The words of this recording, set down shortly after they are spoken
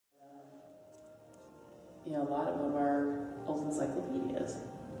you know, a lot of them are old encyclopedias.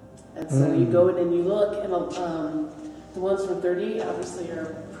 And so you go in and you look, and the ones from 30 obviously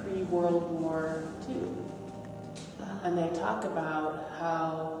are pre-World War II. And they talk about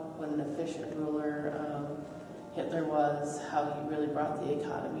how, what an efficient ruler Hitler was, how he really brought the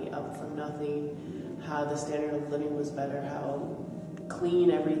economy up from nothing, how the standard of living was better, how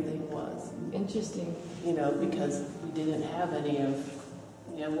clean everything was. Interesting. You know, because we didn't have any of,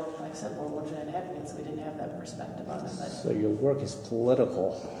 you know, like I said, World War II had happened, so we didn't have that perspective on it. But so your work is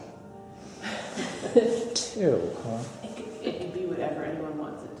political. Too, huh? It could be whatever anyone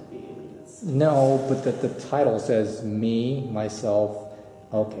wants it to be. I mean, no, but the title says me, myself.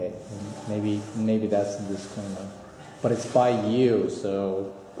 Okay, maybe that's the disclaimer. But it's by you,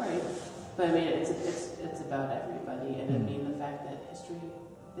 so. Right, but I mean, it's about everybody, and I mean the fact that history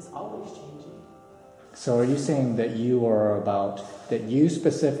is always changing. So are you saying that that you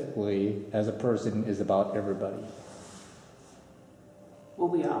specifically as a person is about everybody? Well,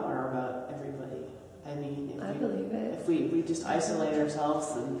 we all are about everybody. I mean, I believe it. If we just isolate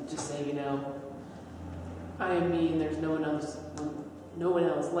ourselves and just say, you know, I am me and there's no one else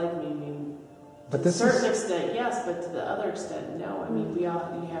like me, I mean, but to a certain extent, yes, but to the other extent, no. I mean, you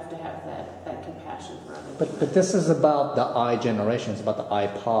have to have that compassion for other people. But this is about the iGeneration. It's about the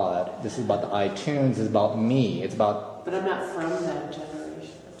iPod. This is about the iTunes. It's about me. It's about. But I'm not from that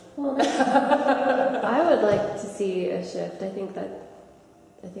generation. Well, I would like to see a shift. I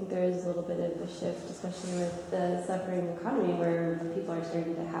think there is a little bit of a shift, especially with the suffering economy, where people are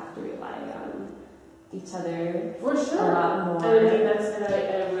starting to have to rely on each other for sure a lot more. I mean,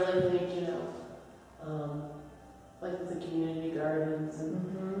 I really think, you know, like with the community gardens and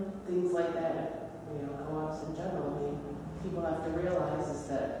things like that, you know, co-ops in general. I mean, people have to realize is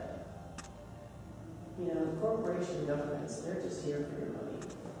that, you know, corporation governments, they're just here for your money.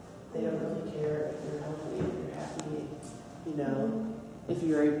 They don't really care if you're healthy, if you're happy, you know. If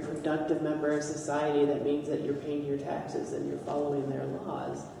you're a productive member of society, that means that you're paying your taxes and you're following their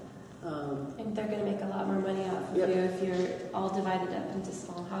laws. And they're going to make a lot more money off of you if you're all divided up into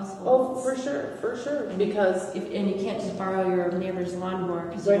small households. Oh, for sure. And because you can't just borrow your neighbor's lawnmower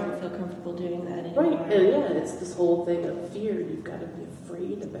because you don't feel comfortable doing that anymore. Right, and it's this whole thing of fear. You've got to be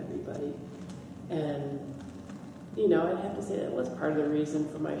afraid of everybody. And, you know, I'd have to say that was part of the reason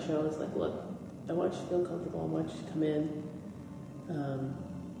for my show. It's like, look, I want you to feel comfortable. I want you to come in.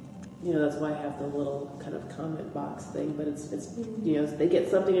 You know, that's why I have the little kind of comment box thing, but it's you know, they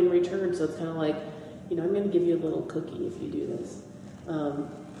get something in return, so it's kind of like, you know, I'm going to give you a little cookie if you do this.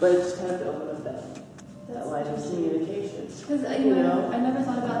 But it's kind of to open up that line of communication. Because, you know, I never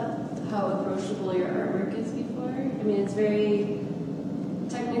thought about how approachable your artwork is before. I mean, it's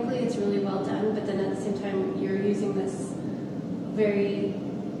technically it's really well done, but then at the same time, you're using this very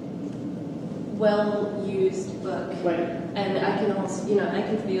well-used book. Right. And I can also, you know, I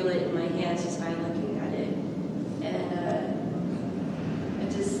can feel it in my hands just by looking at it.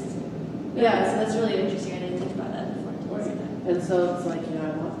 And so that's really interesting. I didn't think about that before. Right. And so it's like, you know, I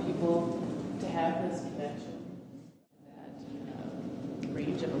want people to have this connection, that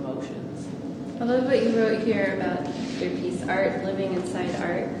range of emotions. I love what you wrote here about your piece, Art, Living Inside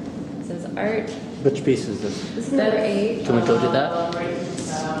Art. It says art. Which piece is this? This is number 8. Can we go to that?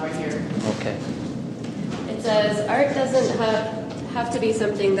 Right here. Okay. It says, art doesn't have to be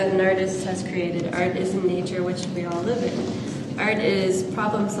something that an artist has created. Art is in nature, which we all live in. Art is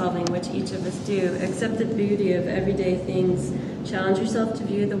problem solving, which each of us do. Accept the beauty of everyday things. Challenge yourself to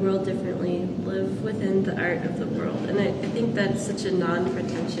view the world differently. Live within the art of the world. And I think that's such a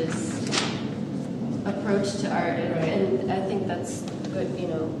non-pretentious approach to art. And I think that's good, you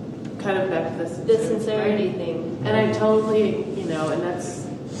know. Kind of back to the sincerity thing. And I totally, you know, and that's,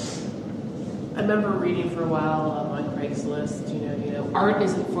 I remember reading for a while on Craigslist, you know, art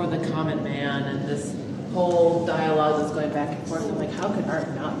isn't for the common man, and this whole dialogue that's going back and forth. I'm like, how could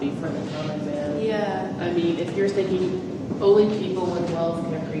art not be for the common man? Yeah. I mean, if you're thinking only people with wealth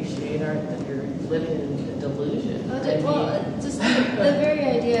can appreciate art, then you're living in a delusion. Just the very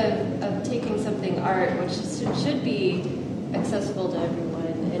idea of taking something art, which should be accessible to everyone,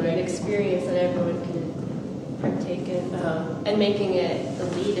 and an experience that everyone can partake in, and making it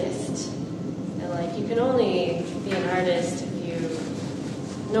elitist. And like, you can only be an artist if you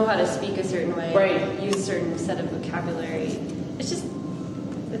know how to speak a certain way, use a certain set of vocabulary. It's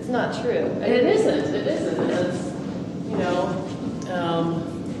not true. It isn't. It's, you know,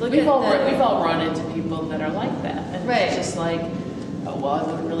 we've all run into people that are like that, and it's just like, oh well, I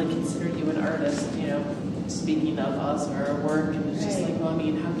wouldn't really consider you an artist, you know, speaking of us or our work, and it's just like, well, I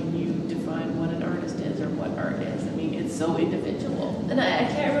mean, how can you define what an artist is or what art is? I mean, it's so individual. And I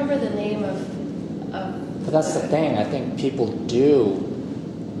can't remember the name of But that's the thing. I think people do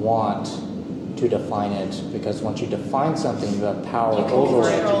want to define it because once you define something, you have power You can over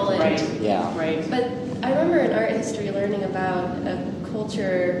control it. it. Right. Yeah. Right. But I remember in art history learning about a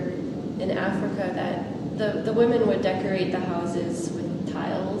culture in Africa that the women would decorate the houses with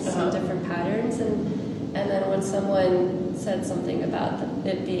tiles and different patterns, and then when someone said something about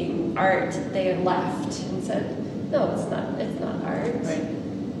it being art, they left and said, "No, it's not. It's not art." Right.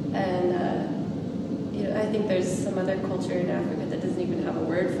 And I think there's some other culture in Africa that doesn't even have a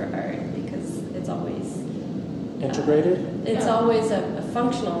word for art because it's always Integrated? it's always a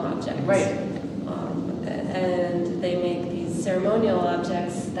functional object. Right. And they make these ceremonial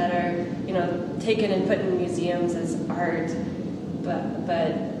objects that are, taken and put in museums as art, but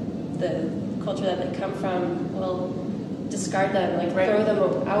the culture that they come from will discard them, like throw them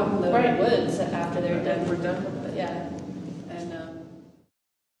out in the woods after they're done. We're done. But yeah. And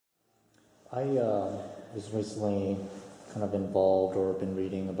I was recently kind of involved or been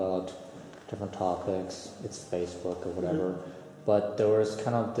reading about different topics. It's Facebook or whatever. But there was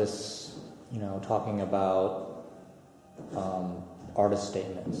kind of this, talking about artist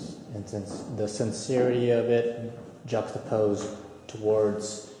statements and since the sincerity of it juxtaposed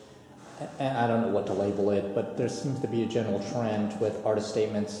towards, and I don't know what to label it, but there seems to be a general trend with artist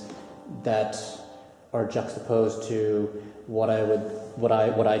statements that are juxtaposed to what I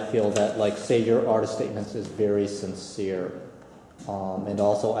feel that, like, say your artist statements is very sincere, and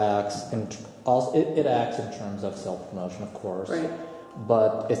also acts it acts in terms of self-promotion, of course,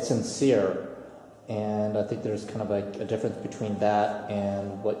 but it's sincere. And I think there's kind of a difference between that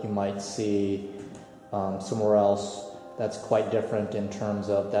and what you might see somewhere else that's quite different in terms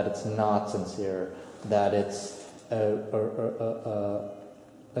of that it's not sincere, that it's an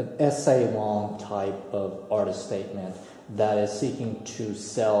essay-long type of artist statement that is seeking to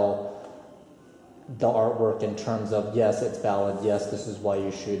sell the artwork in terms of, yes, it's valid, yes, this is why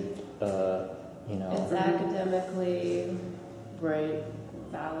you should, It's academically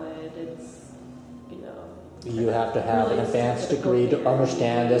valid, it's, you have to have really an advanced degree to here.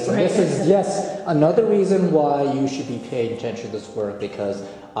 understand this. And this is, yes, another reason why you should be paying attention to this work, because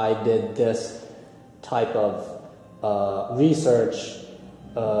I did this type of research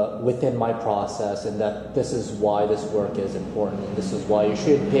within my process, and that this is why this work is important, and this is why you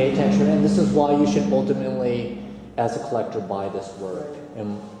should pay attention, and this is why you should ultimately, as a collector, buy this work.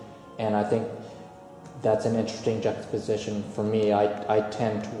 And I think that's an interesting juxtaposition for me. I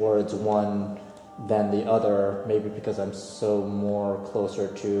tend towards one than the other, maybe because I'm so more closer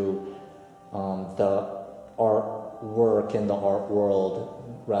to the art work in the art world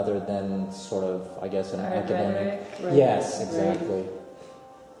rather than sort of, I guess, an Art academic. rhetoric. Yes, exactly.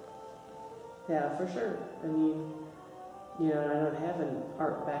 yeah, for sure. I mean, I don't have an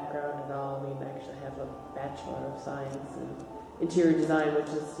art background at all. I mean, I actually have a Bachelor of Science in Interior Design, which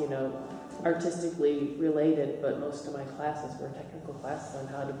is, artistically related, but most of my classes were technical classes on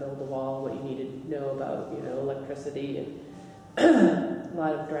how to build a wall, what you need to know about, electricity and a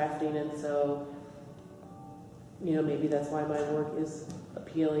lot of drafting. And so, maybe that's why my work is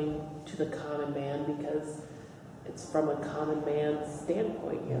appealing to the common man, because it's from a common man's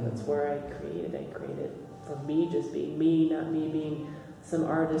standpoint. That's where I created. I created for me, just being me, not me being some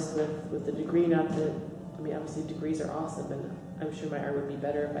artist with a degree. Not that, obviously degrees are awesome, and I'm sure my art would be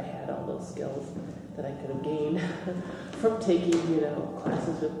better if I had all those skills that I could have gained from taking,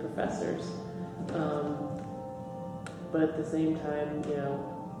 classes with professors. But at the same time,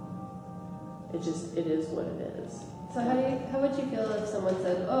 it is what it is. So how would you feel if someone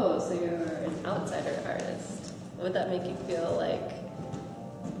said, "Oh, so you're an outsider artist"? Would that make you feel like,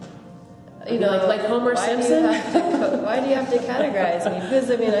 like Homer Simpson? Why do you have to categorize me?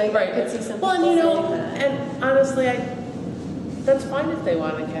 Because I could see some people saying that. And honestly, that's fine if they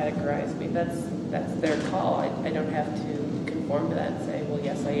want to categorize me. That's their call. I don't have to conform to that and say, well,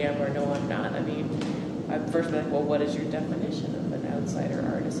 yes, I am, or no, I'm not. I'm first like, well, what is your definition of an outsider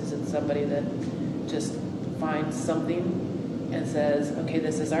artist? Is it somebody that just finds something and says, okay,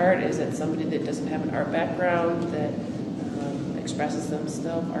 this is art? Is it somebody that doesn't have an art background that expresses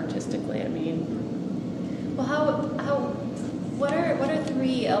themselves artistically? Well, what are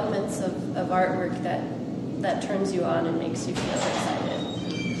three elements of artwork that turns you on and makes you feel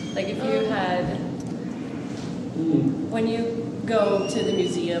excited? Like if you had, when you go to the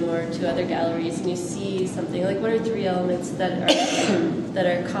museum or to other galleries and you see something, like what are three elements that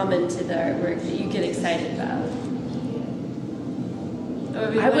are common to the artwork that you get excited about?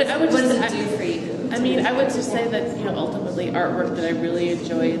 What does it do for you? I would just say that, ultimately artwork that I really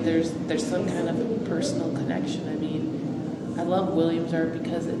enjoy, there's some kind of personal connection. I love Williams art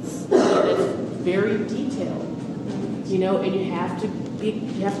because it's very detailed, you know, and you have to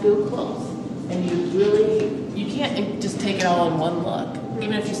go close, and you can't just take it all in one look.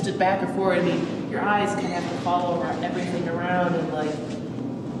 Even if you stood back or forward, I mean, your eyes kind of have to follow everything around, and like,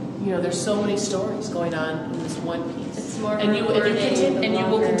 you know, there's so many stories going on in this one piece. It's more and you will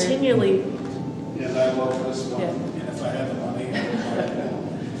continually. Yes, I love this one. Yeah. And if I had the money, I would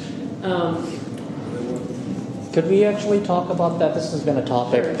buy it. Could we actually talk about that? This has been a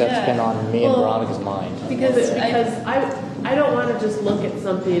topic Sure, that's yeah. been on me and Veronica's mind. Because I don't want to just look at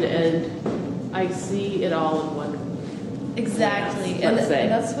something and I see it all in one. Exactly, Let's say.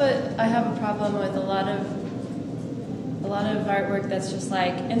 and that's what I have a problem with. A lot of artwork that's just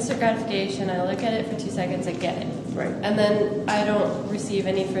like instant gratification. I look at it for 2 seconds, I get it, Right. and then I don't receive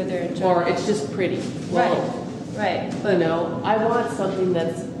any further enjoyment. Or it's just pretty. Well, right. you know, I want something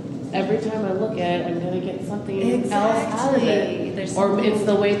that's every time I look at it, I'm going to get something else out of it. There's Or it's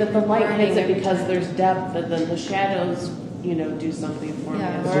the way that the light learning hits it every because time. there's depth, and then the shadows, you know, do something for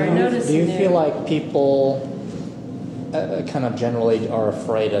Yeah, me. or noticing Do you there. feel like people kind of generally are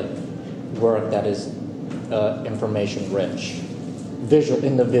afraid of work that is information rich,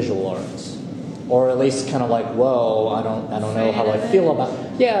 in the visual arts, or at least kind of like, whoa, I don't know how I Afraid of feel it?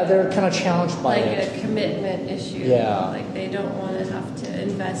 about. Yeah, they're kind of challenged by like it. a commitment issue. Yeah. Like they don't want to have to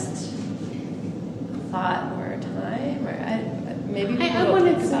invest thought or time, or maybe people I don't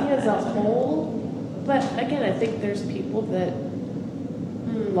wouldn't think say about as a that. whole, but again, I think there's people that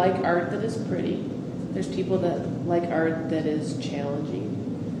like art that is pretty. There's people that like art that is challenging.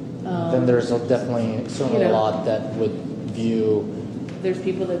 Then there's definitely certainly you know, a lot that would view. There's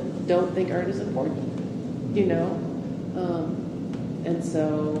people that don't think art is important, you know, and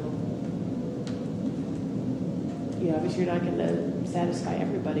so obviously you're not going to satisfy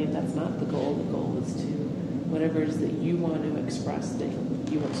everybody, and that's not the goal. The goal is to whatever it is that you want to express, that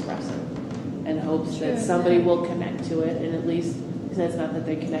you express it, and hopes that somebody will connect to it, and at least it's not that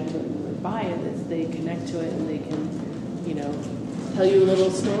they connect to it and they buy it, it's they connect to it and they can, you know, tell you a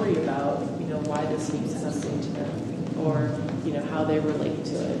little story about, you know, why this means something to them, or, you know, how they relate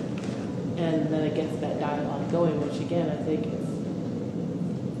to it. And then it gets that dialogue going, which again, I think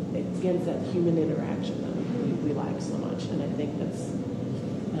it's against that human interaction that we lack so much. And I think that's,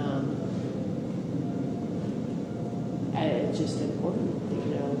 it's just important,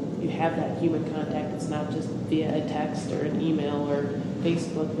 you know, you have that human contact. It's not just via a text or an email or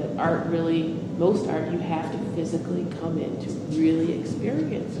Facebook. That art really, most art, you have to physically come in to really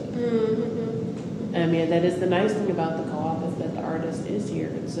experience it. Mm-hmm. I mean, that is the nice thing about the co-op, is that the artist is here,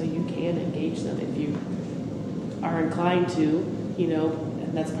 and so you can engage them if you are inclined to, you know,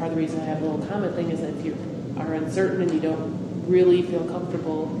 and that's part of the reason I have a little comment thing, is that if you are uncertain and you don't really feel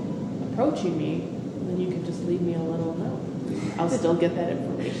comfortable approaching me, then you can just leave me a little note. I'll still get that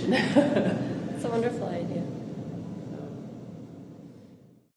information. It's a wonderful idea.